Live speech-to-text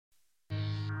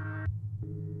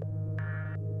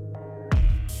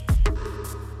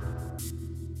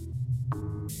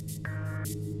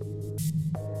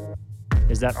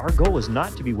is that our goal is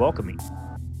not to be welcoming.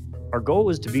 Our goal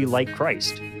is to be like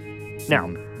Christ. Now,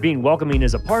 Mhm. being welcoming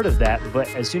is a part of that, but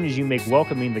as soon as you make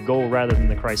welcoming the goal rather than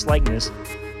the Christ likeness,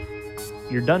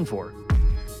 you're done for.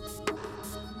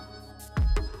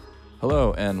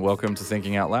 Hello, and welcome to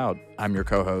Thinking Out Loud. I'm your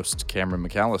co-host, Cameron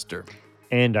McAllister.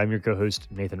 And I'm your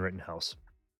co-host, Nathan Rittenhouse.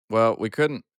 Well, we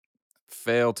couldn't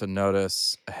fail to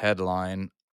notice a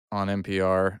headline on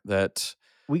NPR that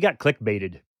We got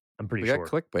clickbaited, I'm pretty we got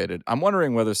sure. clickbaited. I'm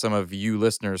wondering whether some of you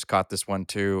listeners caught this one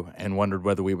too and wondered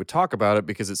whether we would talk about it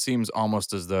because it seems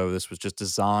almost as though this was just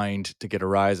designed to get a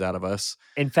rise out of us.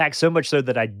 In fact, so much so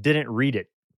that I didn't read it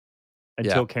Yeah,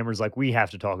 until Cameron's like, we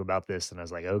have to talk about this. And I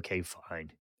was like, okay,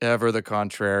 fine. ever the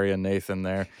contrarian Nathan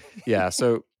there. Yeah,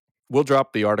 so we'll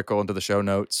drop the article into the show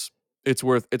notes. It's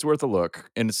worth a look,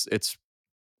 and it's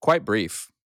quite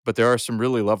brief, but there are some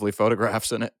really lovely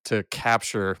photographs in it to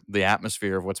capture the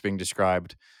atmosphere of what's being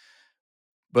described.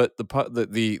 But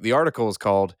the article is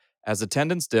called "As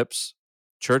Attendance Dips,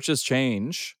 Churches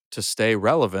Change to Stay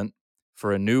Relevant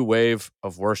for a New Wave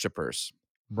of Worshipers."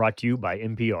 Brought to you by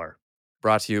NPR.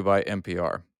 Brought to you by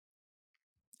NPR.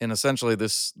 And essentially,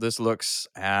 this looks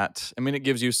at. I mean, it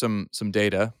gives you some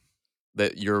data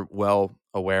that you're well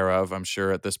aware of, I'm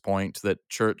sure, at this point, that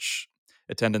church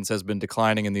attendance has been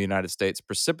declining in the United States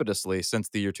precipitously since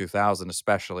the year 2000,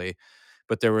 especially.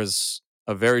 But there was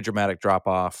a very dramatic drop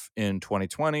off in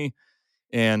 2020.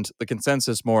 And the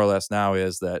consensus, more or less, now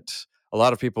is that a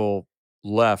lot of people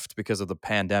left because of the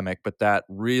pandemic, but that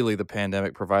really the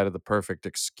pandemic provided the perfect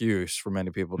excuse for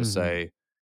many people to Mhm. say,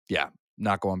 yeah,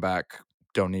 not going back,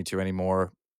 don't need to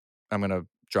anymore. I'm going to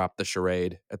drop the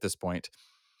charade at this point.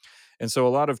 And so a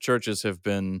lot of churches have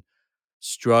been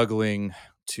struggling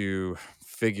to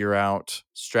figure out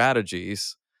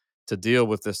strategies to deal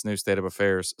with this new state of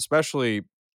affairs, especially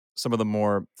some of the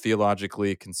more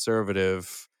theologically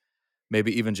conservative,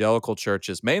 maybe evangelical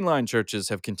churches. Mainline churches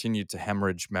have continued to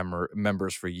hemorrhage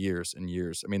members for years and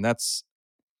years. I mean, that's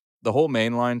the whole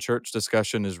mainline church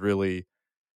discussion is really,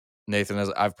 Nathan, as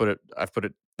I've put it,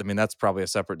 I mean, that's probably a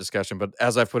separate discussion, but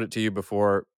as I've put it to you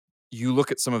before, you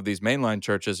look at some of these mainline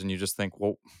churches and you just think,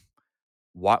 well,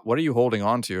 what are you holding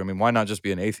on to? I mean, why not just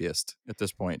be an atheist at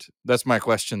this point? That's my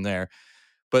question there.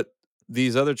 But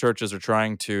these other churches are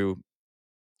trying to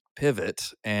pivot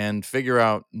and figure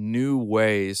out new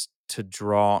ways to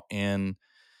draw in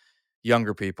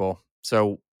younger people.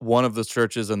 So one of the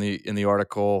churches in the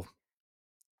article,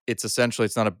 it's essentially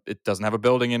it doesn't have a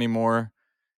building anymore.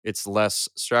 It's less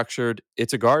structured.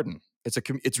 It's a garden. It's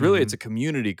Mhm. a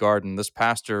community garden. This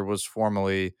pastor was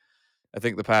formerly, I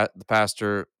think, the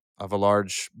pastor of a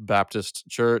large Baptist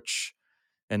church,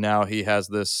 and now he has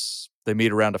this. They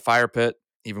meet around a fire pit,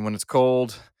 even when it's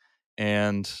cold,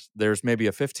 and there's maybe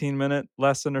a 15-minute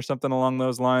lesson or something along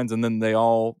those lines, and then they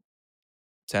all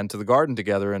tend to the garden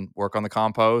together and work on the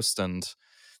compost, and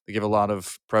they give a lot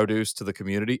of produce to the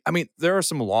community. I mean, there are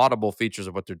some laudable features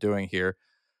of what they're doing here.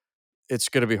 It's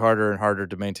going to be harder and harder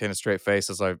to maintain a straight face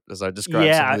as I describe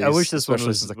Yeah, some of I wish these, this one especially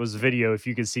was since was video. If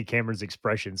you could see Cameron's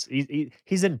expressions,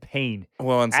 he's in pain,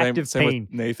 well, and same active same with pain,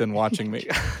 Nathan watching me.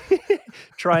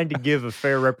 trying to give a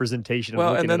fair representation of Well,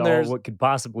 and looking at then all there's what could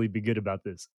possibly be good about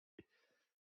this.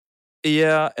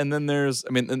 yeah, and then there's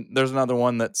another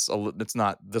one it's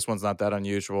not, this one's not that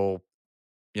unusual.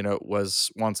 You know, it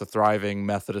was once a thriving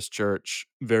Methodist church,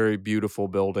 very beautiful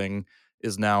building,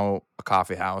 is now a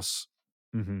coffee house.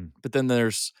 Mhm. But then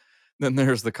there's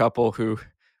the couple who,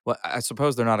 well, I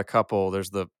suppose they're not a couple. There's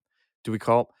the do we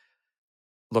call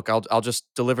look, I'll just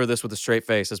deliver this with a straight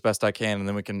face as best I can, and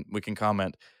then we can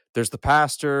comment. There's the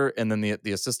pastor and then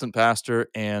the assistant pastor,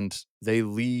 and they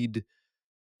lead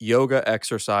yoga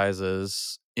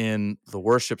exercises in the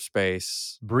worship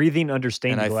space. Breathing under And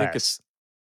stained I think glass.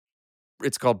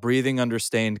 it's called Breathing Under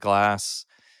Stained Glass.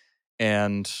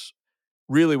 And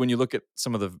really, when you look at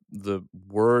some of the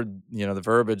word, the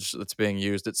verbiage that's being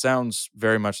used, it sounds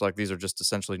very much like these are just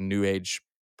essentially new age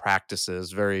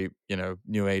practices, very,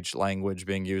 new age language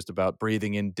being used about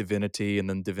breathing in divinity and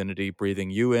then divinity breathing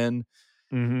you in.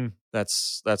 Mhm.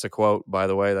 That's a quote, by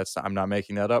the way. I'm not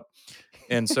making that up.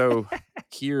 And so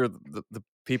here the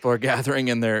people are gathering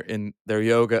in their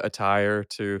yoga attire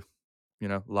to,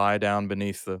 lie down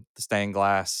beneath the stained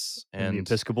glass In the and,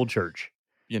 Episcopal Church.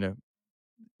 you know,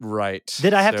 right.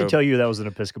 Did I have to So tell you that was an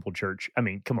Episcopal church? I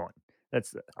mean, come on.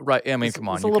 That's right. I mean, come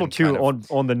it's on, a you little can too kind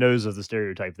of on the nose of the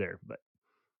stereotype there, but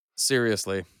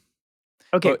seriously.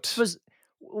 okay, But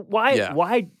why yeah.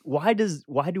 why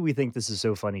do we think this is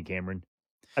so funny, Cameron?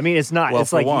 I mean, it's not. Well,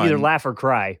 It's for like you either one, laugh or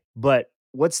cry, but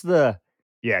what's the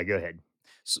yeah, go ahead.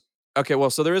 Okay, well,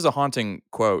 so there is a haunting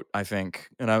quote, I think,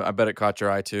 and I bet it caught your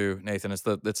eye too, Nathan.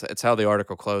 It's how the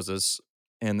article closes,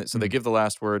 and so they Mm. give the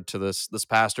last word to this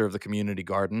pastor of the community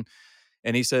garden,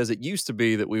 and he says it used to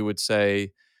be that we would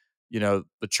say, the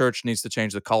church needs to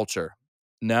change the culture.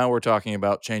 Now we're talking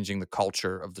about changing the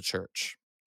culture of the church,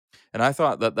 and I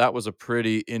thought that that was a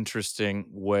pretty interesting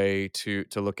way to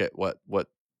look at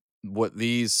what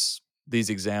these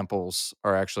examples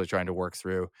are actually trying to work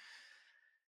through.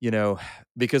 You know,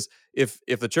 because if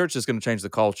the church is going to change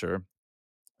the culture,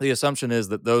 the assumption is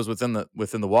that those within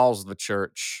the walls of the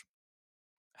church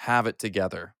have it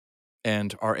together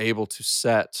and are able to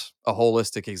set a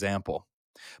holistic example.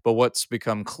 But what's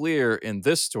become clear in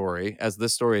this story, as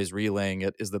this story is relaying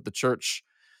it, is that the church,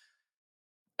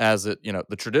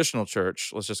 the traditional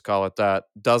church, let's just call it that,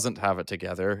 doesn't have it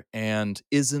together and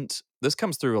isn't, this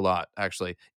comes through a lot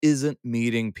actually, isn't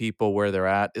meeting people where they're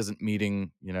at, isn't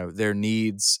meeting, their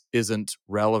needs, isn't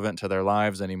relevant to their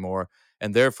lives anymore.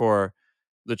 And therefore,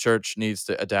 the church needs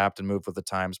to adapt and move with the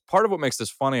times. Part of what makes this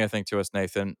funny, I think, to us,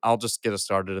 Nathan, I'll just get us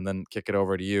started and then kick it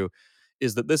over to you,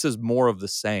 is that this is more of the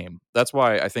same. That's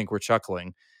why I think we're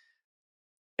chuckling.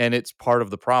 And it's part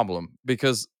of the problem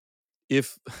because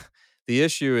if the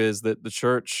issue is that the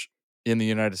church in the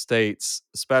United States,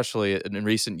 especially in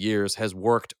recent years, has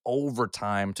worked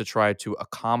overtime to try to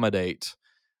accommodate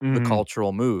the Mhm.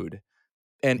 cultural mood.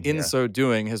 And in Yeah. so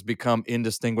doing, has become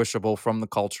indistinguishable from the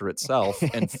culture itself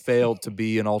and failed to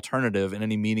be an alternative in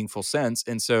any meaningful sense.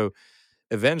 And so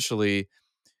eventually,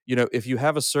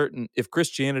 if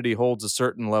Christianity holds a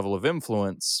certain level of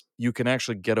influence, you can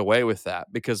actually get away with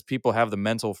that because people have the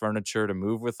mental furniture to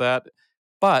move with that.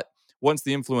 But once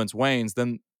the influence wanes,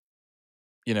 then,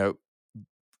 you know,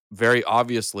 very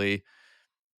obviously,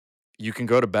 you can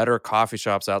go to better coffee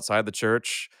shops outside the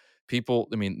church.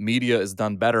 Media is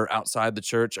done better outside the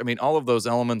church. I mean, all of those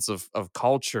elements of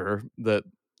culture that,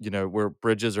 where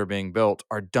bridges are being built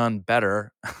are done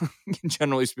better,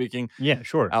 generally speaking, Yeah,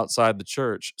 sure. outside the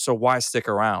church. So why stick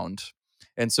around?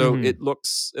 And so Mhm. it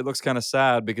looks kind of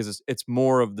sad because it's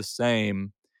more of the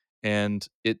same, and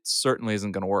it certainly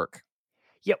isn't going to work.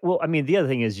 Yeah, well, I mean, the other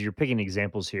thing is you're picking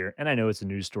examples here, and I know it's a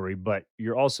news story, but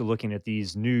you're also looking at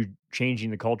these new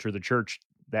changing the culture of the church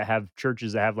that have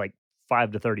churches that have like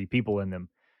 5 to 30 people in them.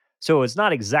 So it's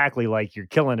not exactly like you're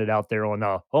killing it out there on,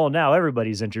 oh, now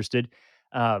everybody's interested.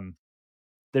 Um,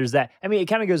 there's that. I mean, it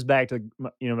kind of goes back to,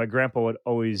 my grandpa would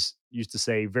always used to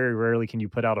say, very rarely can you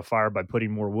put out a fire by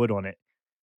putting more wood on it.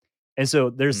 And so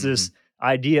there's this Hmm.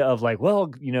 idea of like, well,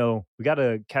 we got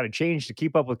to kind of change to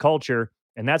keep up with culture,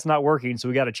 and that's not working. So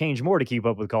we got to change more to keep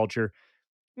up with culture.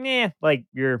 Yeah, like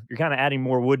you're kind of adding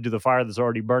more wood to the fire that's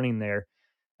already burning there,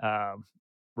 um,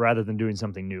 rather than doing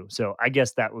something new. So I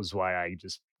guess that was why I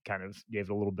just kind of gave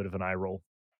it a little bit of an eye roll.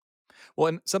 Well,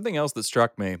 and something else that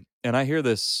struck me, and I hear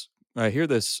this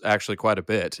actually quite a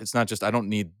bit. It's not just, I don't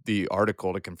need the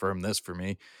article to confirm this for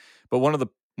me, but one of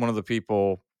the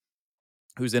people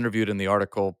who's interviewed in the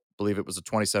article, believe it was a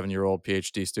 27-year-old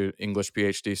PhD student, English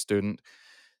PhD student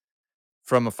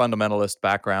from a fundamentalist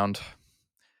background,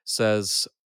 says,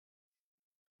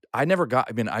 I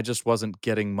just wasn't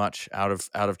getting much out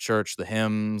of church, the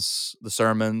hymns, the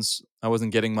sermons. I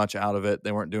wasn't getting much out of it.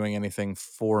 They weren't doing anything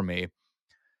for me.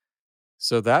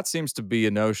 So that seems to be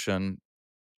a notion,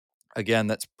 again,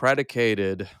 that's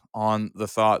predicated on the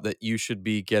thought that you should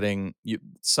be getting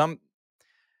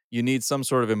you need some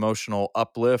sort of emotional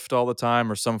uplift all the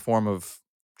time or some form of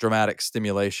dramatic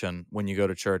stimulation when you go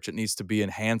to church. It needs to be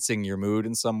enhancing your mood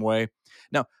in some way.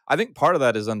 Now, I think part of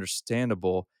that is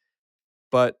understandable,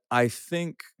 but I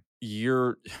think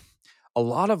you're a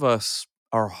lot of us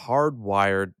are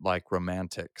hardwired like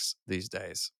romantics these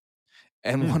days.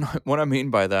 And Hmm. what I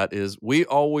mean by that is we're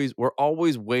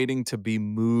always waiting to be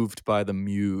moved by the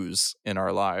muse in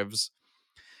our lives.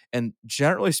 And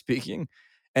generally speaking,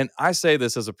 and I say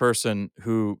this as a person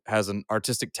who has an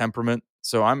artistic temperament,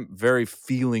 so I'm very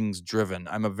feelings driven.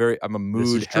 I'm a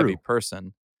This is mood heavy true.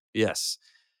 person. Yes.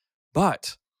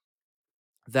 But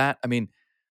that I mean,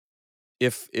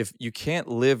 if you can't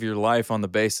live your life on the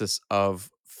basis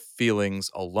of feelings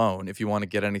alone, if you want to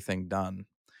get anything done,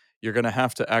 you're going to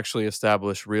have to actually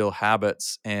establish real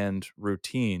habits and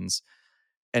routines.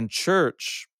 And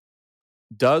church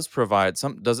does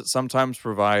it sometimes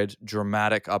provide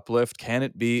dramatic uplift? Can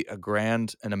it be a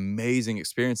grand and amazing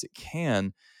experience? It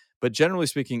can, but generally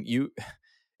speaking,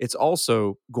 it's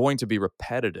also going to be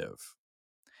repetitive.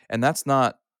 And that's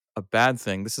not a bad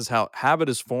thing. This is how habit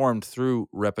is formed, through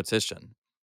repetition.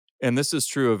 And this is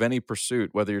true of any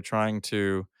pursuit, whether you're trying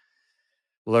to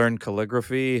learn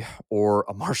calligraphy or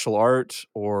a martial art,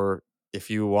 or if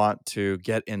you want to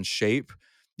get in shape.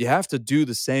 You have to do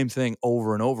the same thing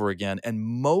over and over again, and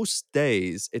most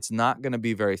days, it's not gonna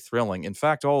be very thrilling. In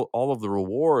fact, all of the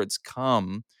rewards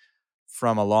come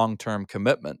from a long-term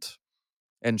commitment,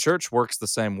 and church works the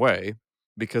same way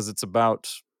because it's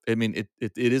about I mean,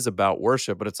 it is about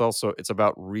worship, but it's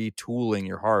about retooling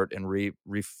your heart and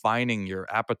refining your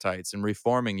appetites and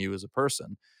reforming you as a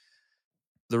person.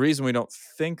 The reason we don't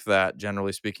think that,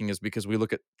 generally speaking, is because we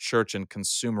look at church in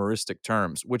consumeristic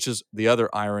terms, which is the other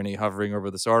irony hovering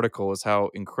over this article is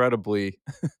how incredibly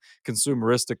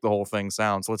consumeristic the whole thing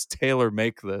sounds. Let's tailor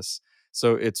make this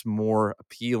so it's more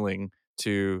appealing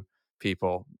to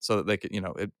people so that they can,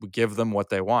 give them what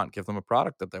they want, give them a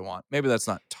product that they want. Maybe that's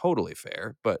not totally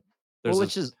fair, but Well, there's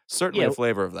let's just certainly yeah, a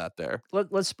flavor of that there.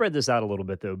 let's spread this out a little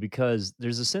bit though, because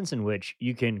there's a sense in which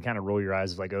you can kind of roll your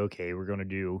eyes like, okay, we're going to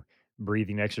do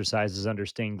breathing exercises under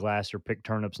stained glass or pick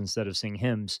turnips instead of sing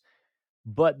hymns.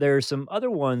 But there are some other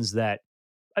ones that,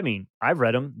 I mean, I've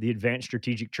read them, the advanced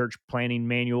strategic church planning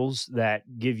manuals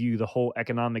that give you the whole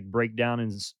economic breakdown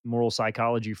and moral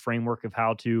psychology framework of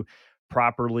how to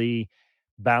properly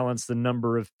balance the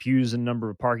number of pews and number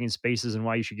of parking spaces and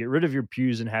why you should get rid of your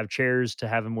pews and have chairs to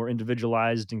have them more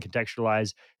individualized and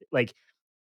contextualized. Like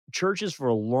churches for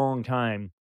a long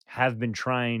time have been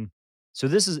trying. So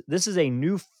this is a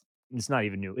new it's not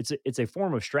even new. It's a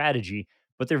form of strategy,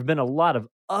 but there've been a lot of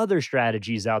other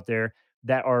strategies out there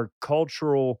that are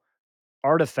cultural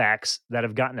artifacts that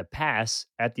have gotten a pass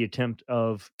at the attempt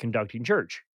of conducting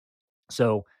church.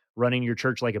 So, running your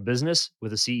church like a business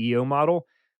with a CEO model,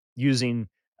 using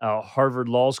Harvard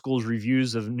Law School's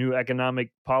reviews of new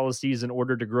economic policies in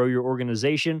order to grow your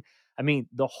organization. I mean,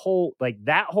 the whole, like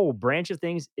that whole branch of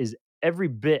things is every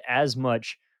bit as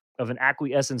much of an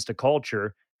acquiescence to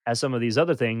culture as some of these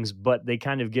other things, but they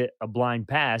kind of get a blind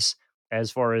pass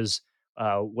as far as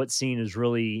what's seen as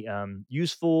really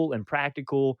useful and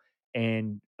practical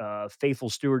and faithful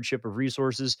stewardship of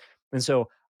resources. And so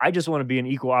I just want to be an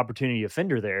equal opportunity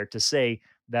offender there to say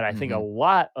that I think a Mhm.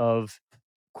 lot of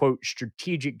quote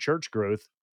strategic church growth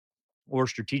or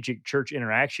strategic church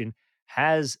interaction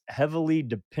has heavily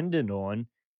depended on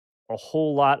a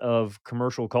whole lot of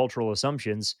commercial cultural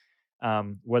assumptions,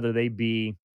 whether they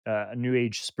be a new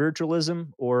age spiritualism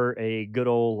or a good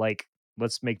old like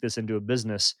let's make this into a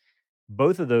business.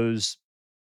 Both of those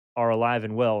are alive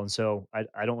and well, and so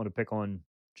I don't want to pick on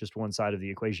just one side of the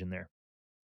equation there.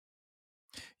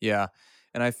 Yeah,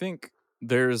 and I think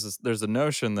there's a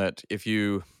notion that if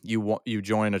you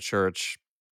join a church,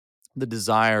 the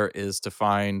desire is to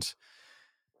find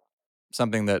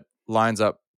something that lines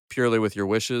up purely with your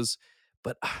wishes,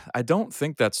 but I don't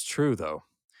think that's true though.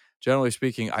 Generally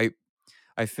speaking, I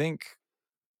think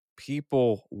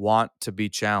people want to be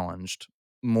challenged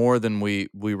more than we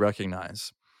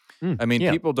recognize. I mean,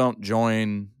 Yeah. people don't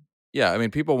join yeah, I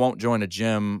mean, people won't join a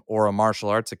gym or a martial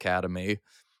arts academy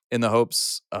in the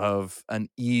hopes of an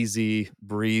easy,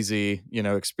 breezy,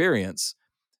 experience.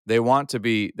 They want to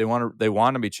be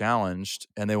challenged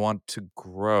and they want to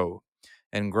grow.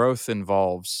 And growth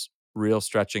involves real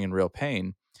stretching and real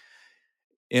pain.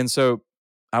 And so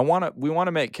we want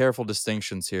to make careful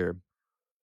distinctions here.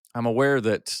 I'm aware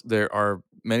that there are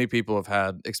many people have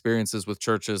had experiences with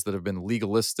churches that have been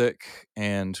legalistic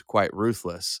and quite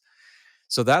ruthless.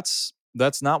 So that's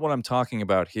not what I'm talking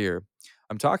about here.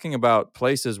 I'm talking about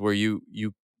places where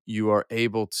you are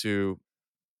able to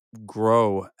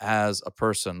grow as a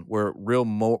person, where real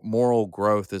moral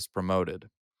growth is promoted.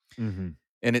 Hmm.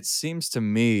 And it seems to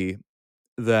me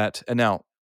that and now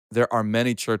there are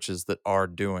many churches that are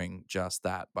doing just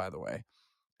that, by the way.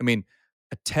 I mean,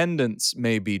 attendance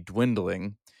may be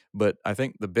dwindling, but I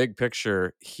think the big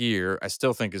picture here, I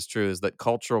still think is true, is that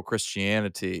cultural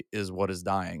Christianity is what is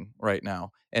dying right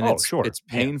now. And Oh, it's sure. Yeah.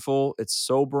 painful, it's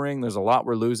sobering, there's a lot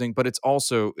we're losing, but it's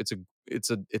also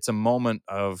it's a moment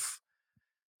of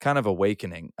kind of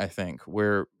awakening, I think,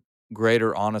 where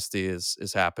greater honesty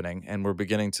is happening and we're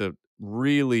beginning to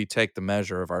really take the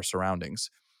measure of our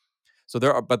surroundings. So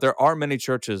there are many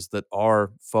churches that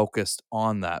are focused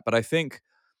on that. But I think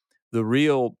the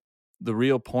real the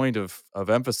real point of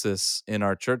emphasis in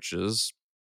our churches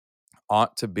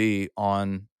ought to be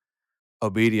on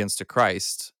obedience to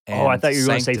Christ Oh, I and thought you were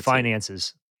gonna say sanctity.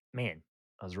 finances. Man,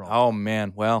 I was wrong. Oh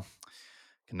man, well,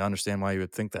 can understand why you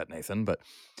would think that, Nathan, but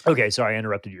Okay, sorry, I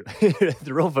interrupted you.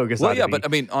 The real focus well, ought to yeah, but be I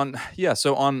mean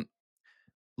so on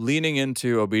leaning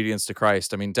into obedience to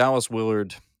Christ. I mean, Dallas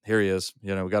Willard, here he is. We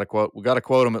got to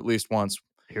quote him at least once.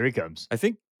 here he comes. I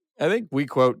think I think we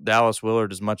quote Dallas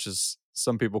Willard as much as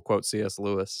some people quote C.S.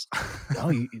 Lewis.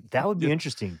 Oh, that would be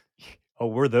interesting. Oh,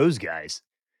 we're those guys.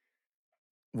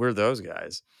 We're those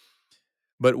guys.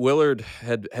 But Willard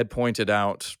had pointed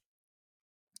out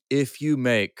if you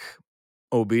make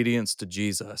obedience to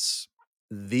Jesus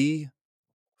the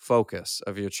focus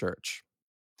of your church,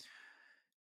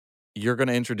 you're going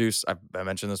to introduce. I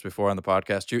mentioned this before on the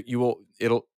podcast. You will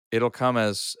it'll come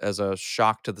as a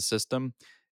shock to the system,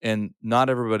 and not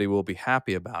everybody will be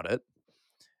happy about it.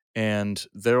 And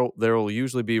there will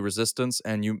usually be resistance,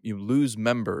 and you lose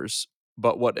members.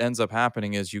 But what ends up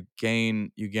happening is you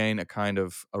gain a kind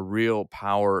of a real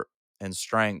power and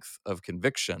strength of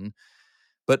conviction.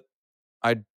 But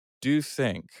I do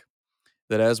think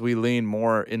that as we lean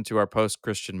more into our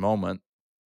post-Christian moment,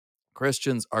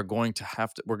 Christians are going to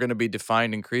have to, we're going to be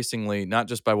defined increasingly not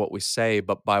just by what we say,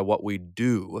 but by what we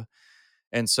do.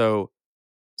 And so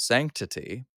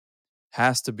sanctity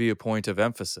has to be a point of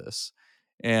emphasis.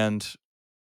 And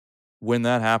when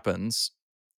that happens,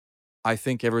 I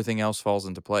think everything else falls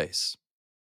into place.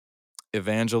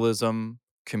 Evangelism,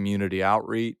 community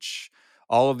outreach,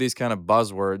 all of these kind of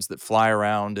buzzwords that fly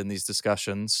around in these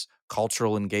discussions,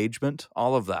 cultural engagement,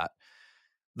 all of that.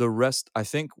 The rest, I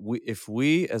think, if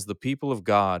we, as the people of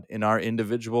God in our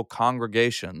individual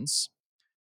congregations,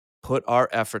 put our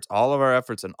efforts, all of our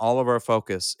efforts, and all of our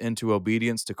focus into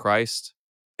obedience to Christ,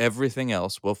 everything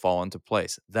else will fall into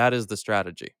place. That is the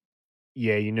strategy.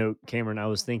 Yeah, Cameron, I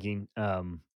was thinking,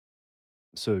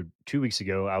 so 2 weeks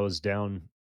ago, I was down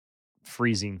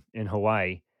freezing in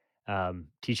Hawaii,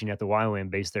 teaching at the YWAM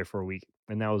base there for a week,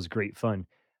 and that was great fun.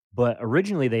 But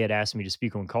originally, they had asked me to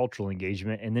speak on cultural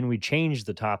engagement, and then we changed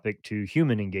the topic to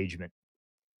human engagement,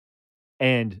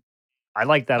 and I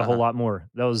like that a whole Uh-huh. lot more.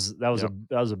 Yep.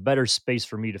 That was a better space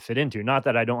for me to fit into. Not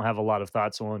that I don't have a lot of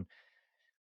thoughts on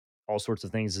all sorts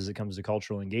of things as it comes to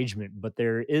cultural engagement, but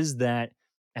there is that,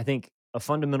 I think, a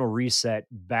fundamental reset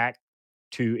back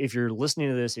to, if you're listening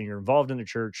to this and you're involved in the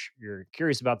church, you're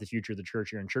curious about the future of the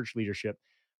church, you're in church leadership,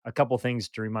 a couple things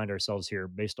to remind ourselves here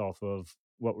based off of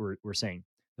what we're saying.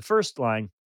 The first line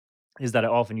is that I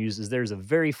often use is there's a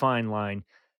very fine line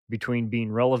between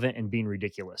being relevant and being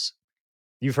ridiculous.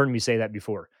 You've heard me say that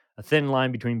before. A thin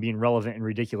line between being relevant and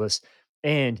ridiculous.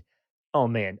 And oh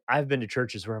man, I've been to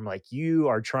churches where I'm like, you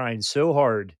are trying so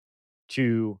hard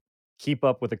to keep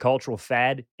up with a cultural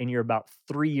fad and you're about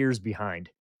 3 years behind.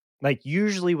 Like,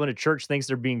 usually when a church thinks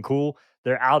they're being cool,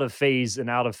 they're out of phase and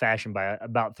out of fashion by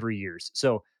about 3 years.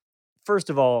 So, first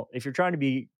of all, if you're trying to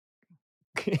be,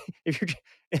 if you're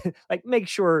like, make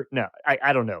sure, no,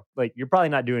 I don't know. Like, you're probably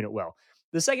not doing it well.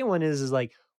 The second one is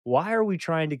like, why are we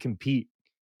trying to compete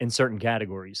in certain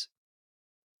categories?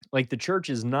 Like, the church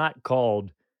is not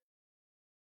called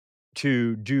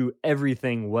to do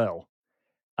everything well.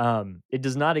 It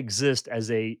does not exist as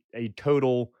a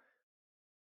total.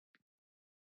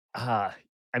 Uh,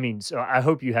 I mean, so I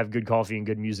hope you have good coffee and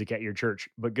good music at your church,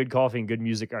 but good coffee and good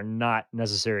music are not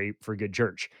necessary for good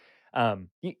church.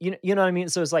 You know what I mean?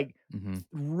 So it's like, Hmm.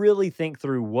 really think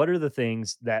through what are the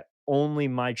things that only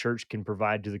my church can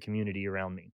provide to the community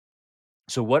around me.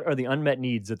 So, what are the unmet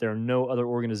needs that there are no other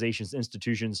organizations,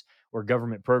 institutions, or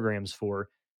government programs for?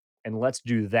 And let's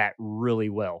do that really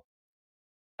well.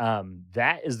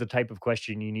 That is the type of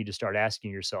question you need to start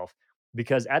asking yourself,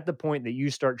 because at the point that you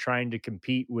start trying to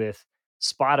compete with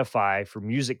Spotify for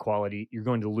music quality, you're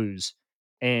going to lose.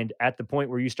 And at the point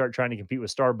where you start trying to compete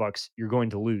with Starbucks, you're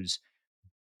going to lose.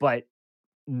 But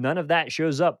none of that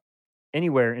shows up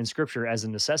anywhere in scripture as a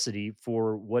necessity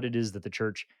for what it is that the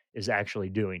church is actually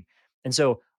doing. And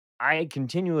so I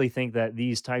continually think that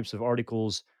these types of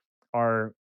articles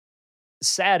are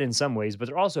sad in some ways, but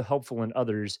they're also helpful in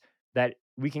others, that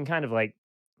we can kind of like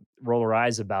roll our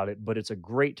eyes about it, but it's a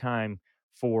great time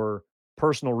for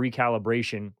personal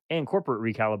recalibration and corporate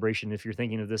recalibration if you're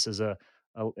thinking of this as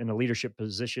in a leadership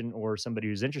position or somebody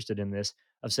who's interested in this,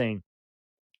 of saying,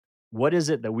 what is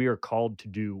it that we are called to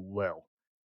do well,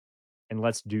 and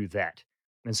let's do that.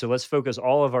 And so let's focus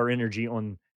all of our energy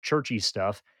on churchy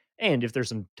stuff. And if there's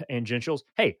some tangentials,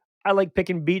 hey, I like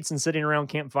picking beats and sitting around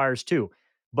campfires too.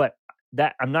 But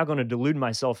that, I'm not going to delude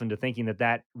myself into thinking that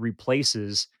that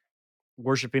replaces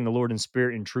worshiping the Lord in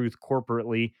spirit and truth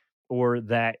corporately, or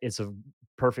that it's a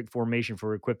perfect formation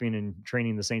for equipping and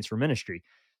training the saints for ministry.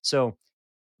 So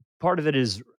part of it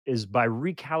is by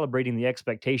recalibrating the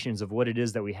expectations of what it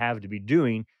is that we have to be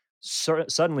doing.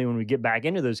 Suddenly, when we get back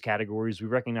into those categories, we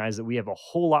recognize that we have a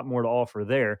whole lot more to offer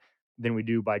there than we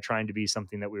do by trying to be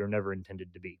something that we were never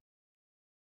intended to be.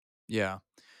 Yeah.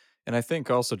 And I think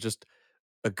also just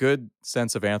a good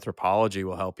sense of anthropology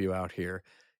will help you out here.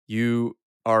 You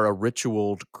are a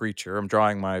ritualed creature. I'm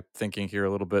drawing my thinking here a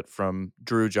little bit from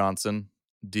Drew Johnson,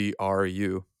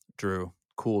 DRU, Drew,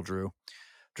 cool Drew.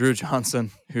 Drew Johnson,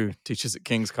 who teaches at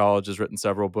King's College, has written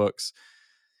several books.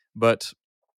 But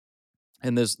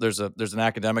And there's an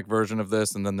academic version of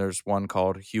this, and then there's one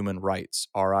called human rights,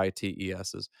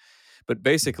 RITES. But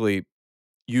basically,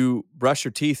 you brush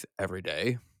your teeth every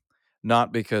day,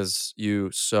 not because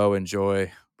you so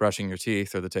enjoy brushing your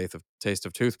teeth or the taste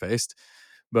of toothpaste,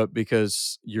 but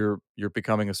because you're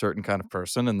becoming a certain kind of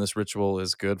person, and this ritual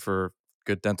is good for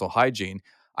good dental hygiene.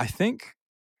 I think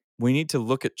we need to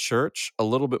look at church a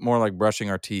little bit more like brushing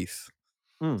our teeth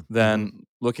Mm, mhm. than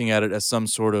looking at it as some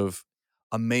sort of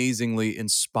amazingly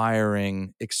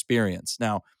inspiring experience.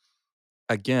 Now,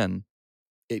 again,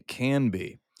 it can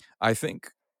be. I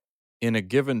think in a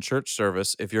given church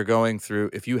service, if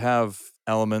you have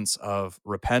elements of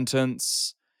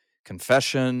repentance,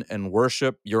 confession, and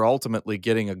worship, you're ultimately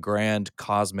getting a grand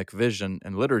cosmic vision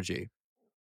and liturgy,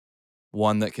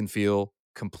 one that can feel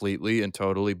completely and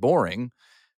totally boring,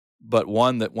 but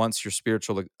one that once your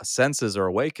spiritual senses are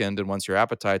awakened and once your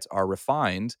appetites are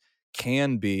refined,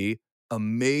 can be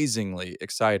amazingly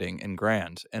exciting and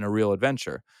grand and a real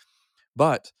adventure.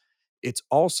 But it's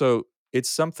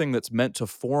something that's meant to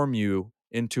form you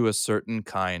into a certain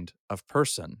kind of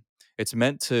person. It's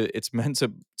meant to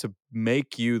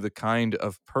make you the kind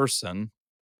of person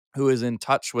who is in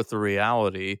touch with the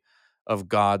reality of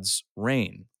God's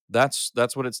reign. That's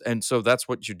what it's and so that's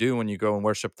what you do when you go and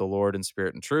worship the Lord in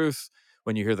spirit and truth,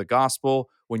 when you hear the gospel,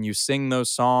 when you sing those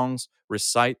songs,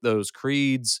 recite those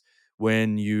creeds,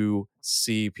 when you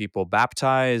see people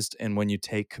baptized, and when you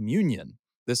take communion.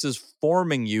 This is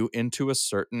forming you into a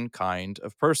certain kind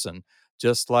of person,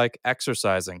 just like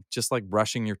exercising, just like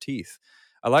brushing your teeth.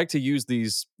 I like to use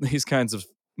these kinds of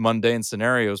mundane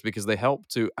scenarios because they help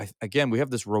to again, we have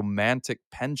this romantic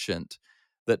penchant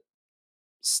that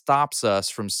stops us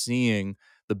from seeing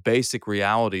the basic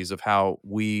realities of how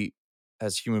we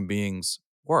as human beings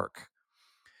work.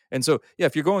 And so, yeah,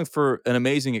 if you're going for an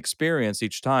amazing experience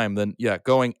each time, then yeah,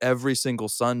 going every single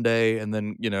Sunday and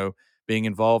then, being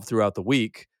involved throughout the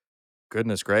week,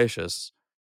 goodness gracious,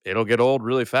 it'll get old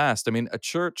really fast. I mean, a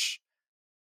church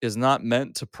is not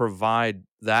meant to provide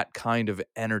that kind of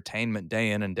entertainment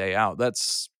day in and day out.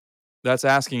 That's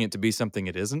asking it to be something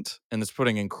it isn't, and it's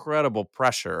putting incredible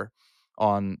pressure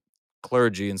on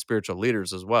clergy and spiritual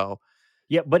leaders as well.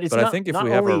 Yeah, but it's But I not think if not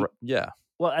we have a only yeah,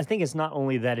 well, I think it's not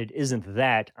only that it isn't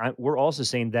that, we're also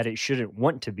saying that it shouldn't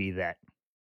want to be that.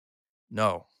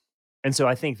 no, And so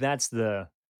I think that's the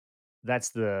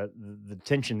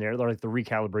tension there, or like the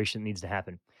recalibration that needs to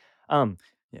happen. Um,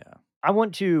 yeah. I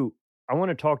want to I want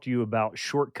to talk to you about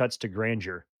shortcuts to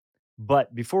grandeur.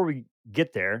 But before we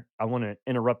get there, I want to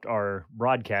interrupt our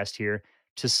broadcast here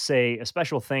to say a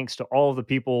special thanks to all of the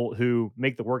people who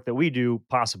make the work that we do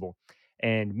possible.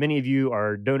 And many of you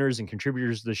are donors and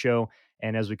contributors to the show.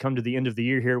 And as we come to the end of the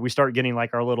year here, we start getting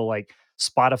like our little like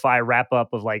Spotify wrap up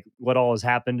of like what all has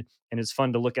happened. And it's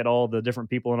fun to look at all the different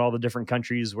people in all the different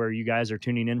countries where you guys are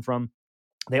tuning in from.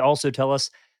 They also tell us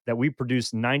that we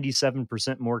produce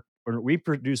 97% more, or we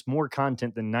produce more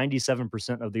content than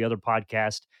 97% of the other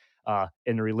podcast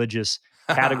in the religious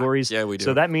categories. Yeah, we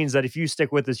So do. that means that if you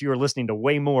stick with us, you are listening to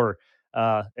way more,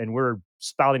 and we're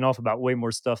spouting off about way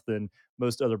more stuff than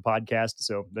most other podcasts.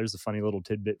 So there's a funny little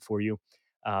tidbit for you.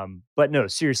 But no,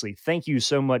 seriously, thank you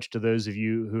so much to those of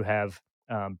you who have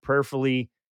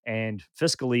prayerfully and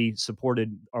fiscally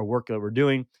supported our work that we're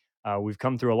doing. We've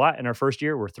come through a lot in our first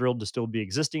year. We're thrilled to still be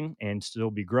existing and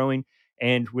still be growing.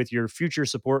 And with your future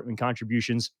support and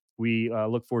contributions, we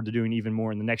look forward to doing even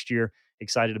more in the next year.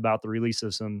 Excited about the release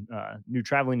of some new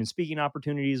traveling and speaking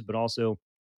opportunities, but also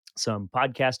some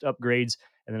podcast upgrades,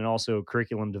 and then also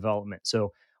curriculum development.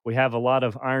 So we have a lot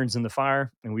of irons in the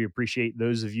fire, and we appreciate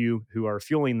those of you who are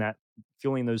fueling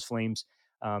those flames.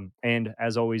 And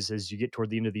as always, as you get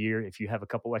toward the end of the year, if you have a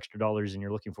couple extra dollars and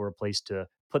you're looking for a place to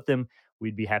put them,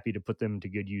 we'd be happy to put them to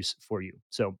good use for you.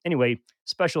 So, anyway,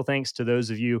 special thanks to those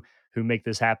of you who make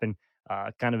this happen.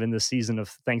 Kind of in this season of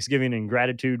Thanksgiving and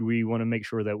gratitude, we want to make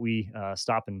sure that we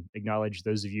stop and acknowledge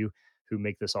those of you who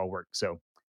make this all work. So,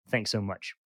 thanks so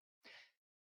much.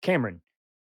 Cameron,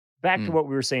 back to Mm. what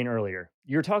we were saying earlier.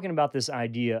 You're talking about this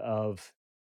idea of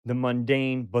the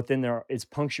mundane, but then it's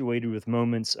punctuated with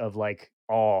moments of like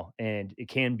awe, and it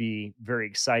can be very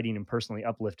exciting and personally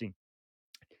uplifting.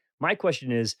 My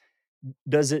question is,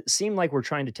 does it seem like we're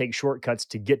trying to take shortcuts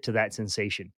to get to that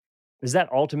sensation? Is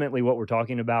that ultimately what we're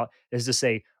talking about? Is to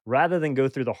say, rather than go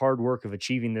through the hard work of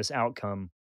achieving this outcome,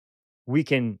 we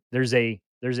can there's a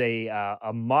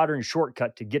modern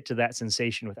shortcut to get to that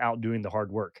sensation without doing the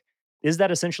hard work. Is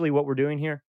that essentially what we're doing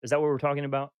here? Is that what we're talking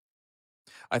about?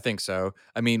 I think so.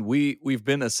 I mean, we've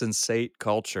been a sensate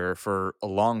culture for a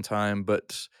long time,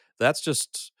 but that's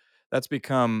just that's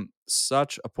become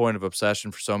such a point of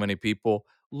obsession for so many people.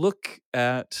 look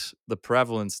at the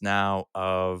prevalence now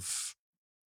of,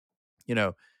 you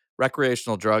know,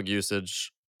 recreational drug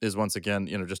usage is once again,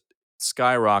 just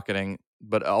skyrocketing,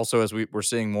 but also as we're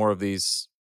seeing more of these,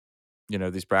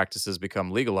 these practices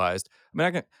become legalized.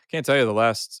 I mean, can't tell you in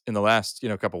the last,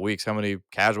 couple weeks how many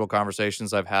casual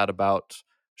conversations I've had about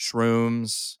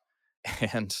shrooms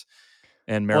and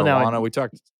and Well, now, marijuana. We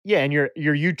talked yeah, and your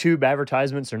YouTube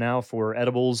advertisements are now for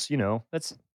edibles.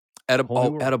 That's a whole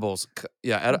new world. edibles.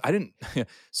 Yeah, Yeah. I didn't.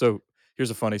 So here's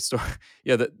a funny story.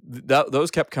 Yeah,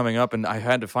 those kept coming up, and I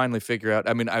had to finally figure out.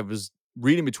 I mean, I was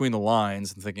reading between the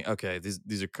lines and thinking, okay,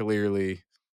 these are clearly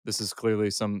this is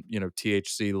clearly some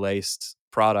THC laced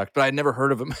product, but I'd never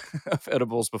heard of them of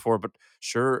edibles before. But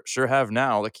sure have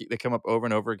now. They come up over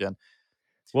and over again.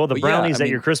 Well, the But yeah, I brownies at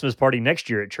your mean, Christmas party next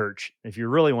year at church, if you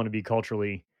really want to be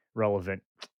culturally relevant,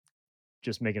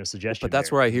 just making a but suggestion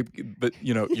that's there. where I hear. But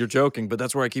you're joking, but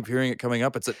that's where I keep hearing it coming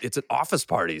up. It's at office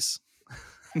parties.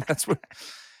 That's what.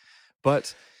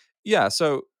 But yeah,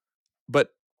 so but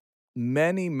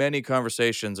many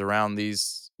conversations around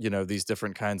these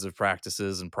different kinds of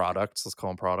practices and products, let's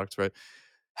call them products, right,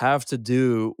 have to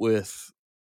do with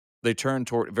they turn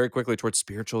toward very quickly towards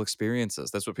spiritual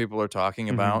experiences. That's what people are talking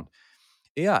Mhm. about.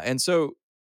 Yeah, and so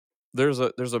there's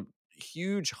a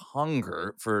huge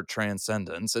hunger for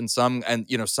transcendence and some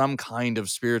kind of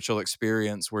spiritual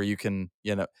experience where you can,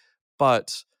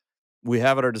 but we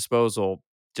have at our disposal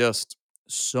just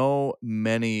so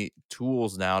many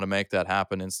tools now to make that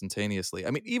happen instantaneously.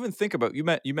 I mean, even think about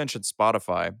you mentioned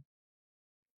Spotify.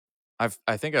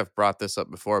 I think I've brought this up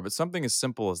before, but something as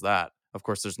simple as that. Of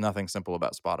course, there's nothing simple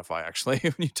about Spotify actually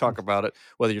when you talk about it,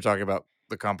 whether you're talking about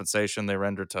the compensation they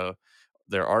render to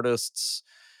their artists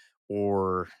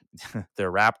or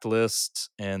their Wrapped list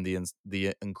and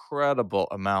the incredible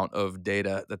amount of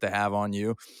data that they have on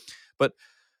you. But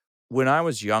when I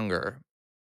was younger,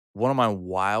 one of my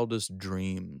wildest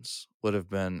dreams would have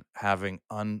been having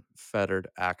unfettered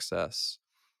access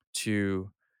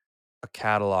to a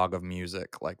catalog of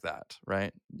music like that,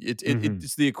 right? Mhm.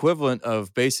 It's the equivalent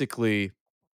of basically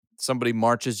somebody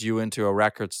marches you into a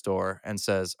record store and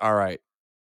says, "All right,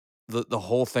 the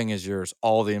whole thing is yours,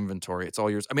 all the inventory, it's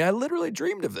all yours." I mean, I literally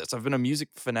dreamed of this. I've been a music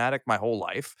fanatic my whole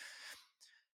life,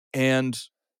 and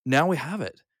now we have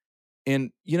it.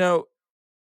 And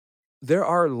there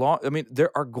are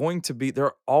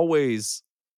always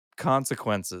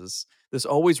consequences. This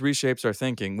always reshapes our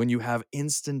thinking when you have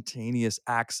instantaneous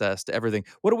access to everything.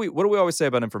 What do we always say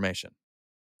about information?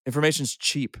 Information's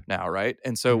cheap now, right?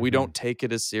 And so we Mhm. don't take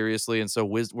it as seriously, and so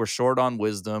we're short on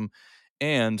wisdom,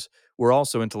 and we're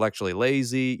also intellectually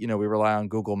lazy. We rely on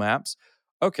Google Maps.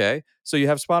 Okay, so you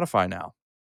have Spotify now.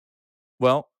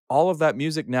 Well, all of that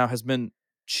music now has been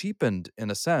cheapened in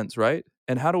a sense, right?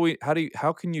 And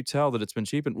how can you tell that it's been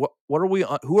cheapened? Who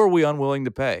are we unwilling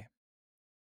to pay?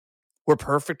 We're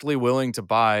perfectly willing to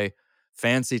buy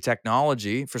fancy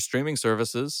technology for streaming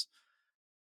services,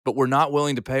 but we're not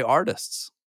willing to pay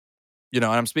artists. And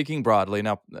I'm speaking broadly.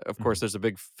 Now, of course, Mhm. there's a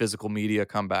big physical media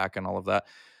comeback and all of that.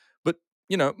 But,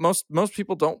 most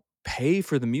people don't pay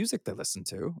for the music they listen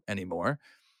to anymore.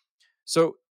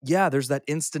 So, yeah, there's that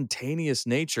instantaneous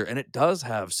nature and it does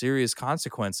have serious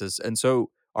consequences. And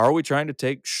so, are we trying to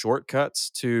take shortcuts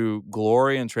to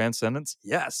glory and transcendence?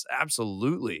 Yes,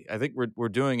 absolutely. I think we're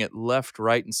doing it left,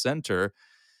 right, and center.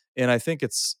 And I think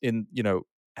it's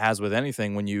as with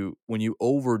anything, when you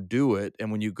overdo it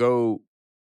and when you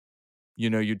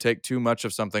take too much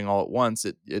of something all at once,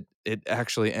 it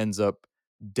actually ends up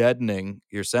deadening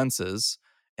your senses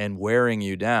and wearing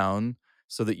you down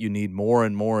so that you need more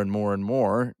and more and more and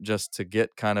more just to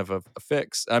get kind of a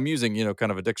fix. I'm using,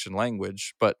 kind of addiction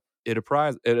language, but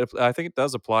I think it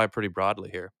does apply pretty broadly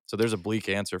here. So there's a bleak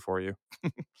answer for you.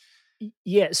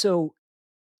 Yeah, so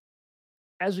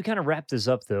as we kinda wrap this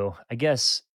up though, I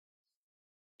guess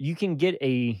you can get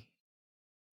a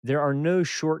there are no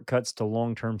shortcuts to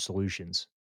long-term solutions,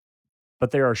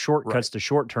 but there are Right. shortcuts to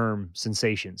short-term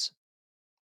sensations.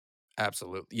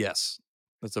 Absolutely. Yes.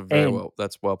 And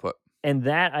That's well put.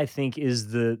 that I think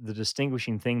is the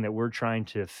distinguishing thing that we're trying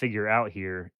to figure out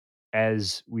here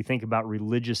as we think about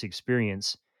religious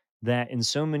experience, that in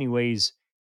so many ways,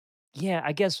 yeah,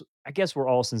 I guess we're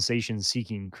all sensation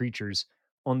seeking creatures.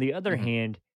 On the other Mhm.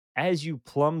 hand, as you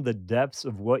plumb the depths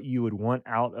of what you would want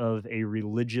out of a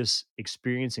religious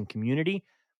experience and community,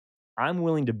 I'm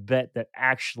willing to bet that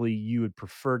actually you would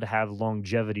prefer to have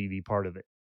longevity be part of it.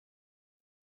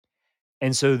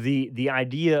 And so the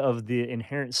idea of the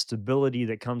inherent stability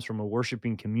that comes from a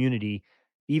worshiping community,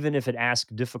 even if it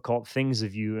asks difficult things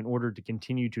of you in order to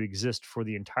continue to exist for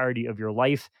the entirety of your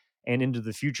life and into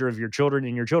the future of your children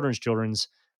and your children's children's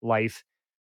life,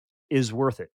 is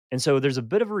worth it. And so there's a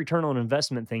bit of a return on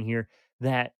investment thing here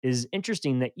that is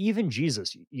interesting, that even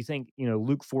Jesus, you think,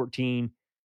 Luke 14,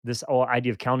 this whole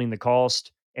idea of counting the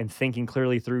cost and thinking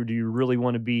clearly through, do you really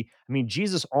want to be? I mean,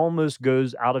 Jesus almost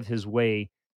goes out of his way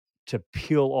to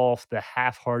peel off the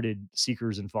half-hearted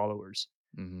seekers and followers,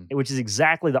 Mhm. which is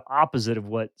exactly the opposite of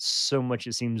what so much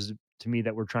it seems to me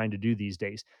that we're trying to do these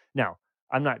days. Now,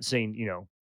 I'm not saying,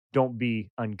 don't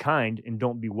be unkind and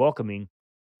don't be welcoming,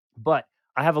 but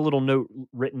I have a little note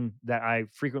written that I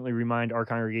frequently remind our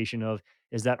congregation of,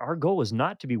 is that our goal is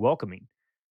not to be welcoming.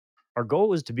 Our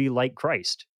goal is to be like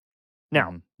Christ.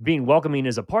 Now, Mhm. being welcoming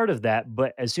is a part of that,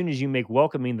 but as soon as you make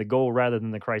welcoming the goal rather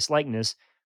than the Christ likeness,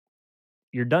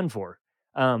 you're done for.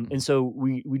 And Mhm. so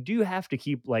we do have to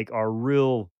keep like our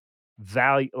real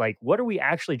value. Like, what are we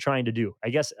actually trying to do? I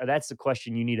guess that's the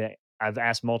question you need to. I've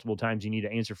asked multiple times. You need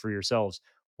to answer for yourselves.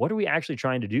 What are we actually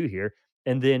trying to do here?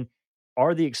 And then,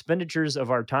 are the expenditures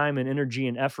of our time and energy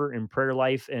and effort and prayer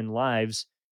life and lives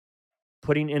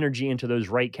putting energy into those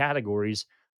right categories,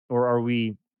 or are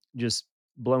we just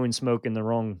blowing smoke in the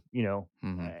wrong,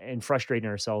 Mhm. and frustrating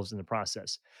ourselves in the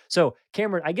process? So,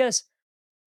 Cameron, I guess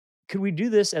could we do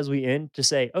this as we end to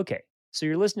say, okay, so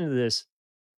you're listening to this.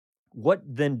 What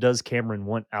then does Cameron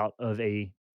want out of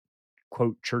a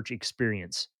quote church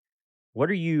experience? What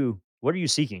are you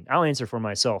seeking? I'll answer for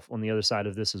myself on the other side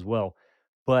of this as well.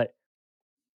 But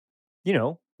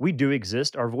we do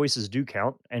exist, our voices do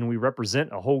count, and we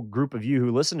represent a whole group of you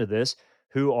who listen to this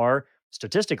who are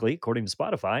statistically, according to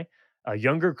Spotify, a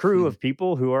younger crew Mhm. of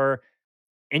people who are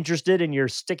interested, and you're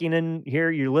sticking in here,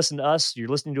 you listen to us, you're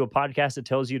listening to a podcast that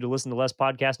tells you to listen to less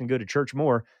podcasts and go to church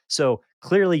more. So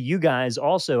clearly you guys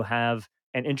also have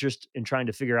an interest in trying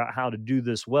to figure out how to do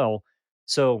this well.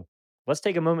 So let's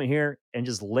take a moment here and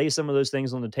just lay some of those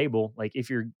things on the table. Like, if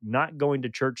you're not going to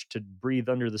church to breathe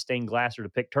under the stained glass or to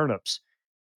pick turnips,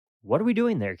 what are we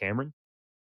doing there, Cameron?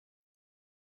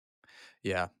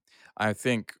 Yeah. I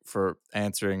think for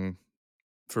answering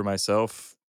for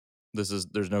myself,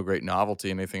 there's no great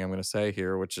novelty in anything I'm gonna say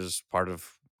here, which is part of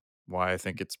why I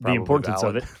think it's The probably importance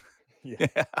of valid. it.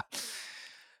 Yeah.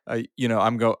 Yeah.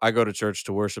 I go to church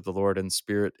to worship the Lord in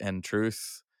spirit and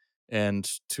truth, and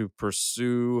to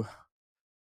pursue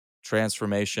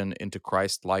transformation into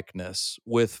Christ likeness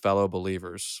with fellow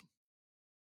believers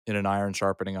in an iron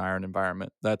sharpening iron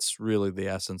environment. That's really the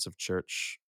essence of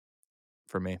church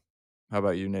for me. How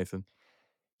about you, Nathan?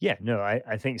 Yeah, no,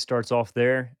 I think it starts off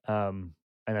there.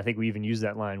 And I think we even use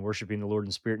that line, worshiping the Lord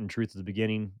in spirit and truth at the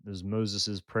beginning. There's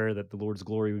Moses' prayer that the Lord's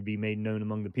glory would be made known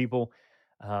among the people.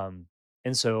 Um,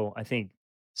 and so I think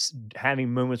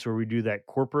having moments where we do that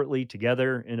corporately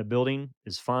together in a building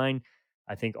is fine.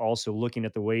 I think also looking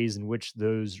at the ways in which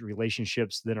those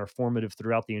relationships then are formative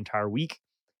throughout the entire week,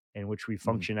 in which we Mhm.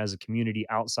 function as a community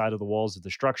outside of the walls of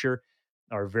the structure,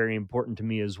 are very important to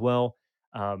me as well.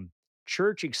 Um,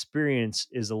 Church experience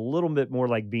is a little bit more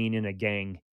like being in a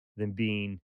gang than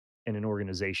being in an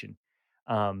organization,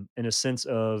 in a sense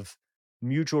of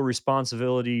mutual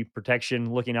responsibility,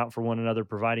 protection, looking out for one another,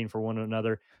 providing for one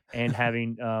another, and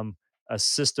having a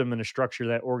system and a structure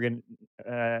that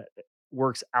uh,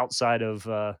 works outside of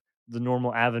the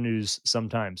normal avenues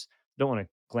sometimes. Don't want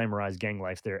to glamorize gang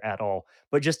life there at all,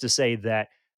 but just to say that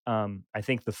I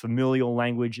think the familial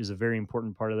language is a very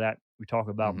important part of that. We talk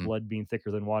about Mhm. blood being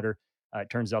thicker than water. It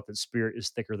turns out that spirit is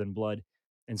thicker than blood.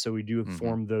 And so we do Mhm.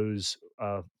 form those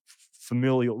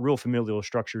real familial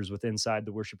structures with inside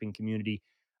the worshiping community.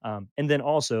 And then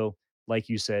also, like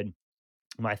you said,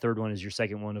 my third one is your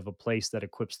second one, of a place that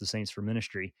equips the saints for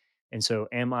ministry. And so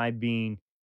am I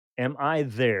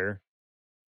there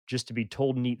just to be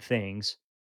told neat things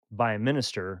by a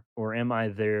minister, or am I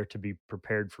there to be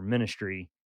prepared for ministry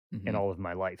in Mhm. all of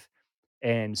my life?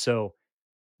 And so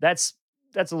that's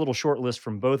that's a little short list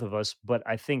from both of us, but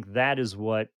I think that is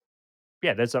what,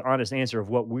 yeah, that's an honest answer of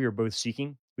what we are both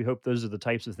seeking. We hope those are the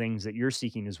types of things that you're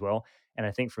seeking as well. And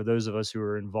I think for those of us who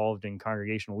are involved in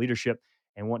congregational leadership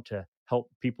and want to help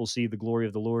people see the glory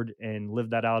of the Lord and live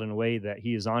that out in a way that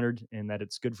He is honored and that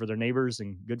it's good for their neighbors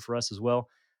and good for us as well,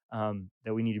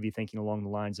 that we need to be thinking along the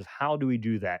lines of, how do we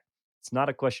do that? It's not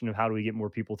a question of how do we get more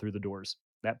people through the doors.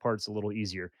 That part's a little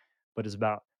easier, but it's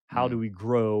about how do Mm. we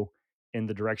grow in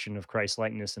the direction of Christ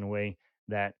likeness in a way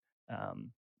that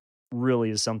um, really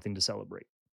is something to celebrate.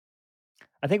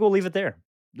 I think we'll leave it there.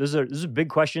 Those are big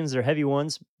questions. They're heavy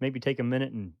ones. Maybe take a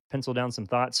minute and pencil down some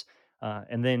thoughts,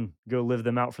 and then go live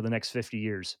them out for the next 50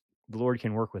 years. The Lord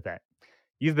can work with that.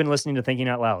 You've been listening to Thinking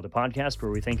Out Loud, a podcast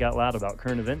where we think out loud about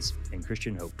current events and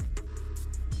Christian hope.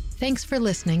 Thanks for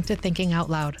listening to Thinking Out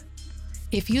Loud.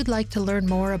 If you'd like to learn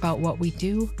more about what we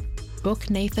do, book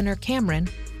Nathan or Cameron,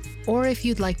 Or if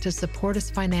you'd like to support us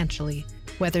financially,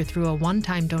 whether through a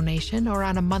one-time donation or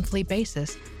on a monthly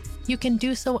basis, you can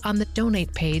do so on the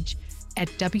donate page at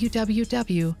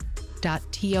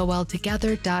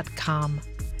www.toltogether.com.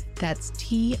 That's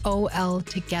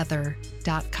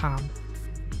toltogether.com.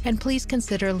 And please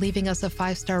consider leaving us a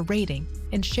 5-star rating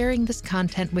and sharing this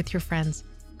content with your friends.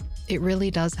 It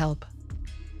really does help.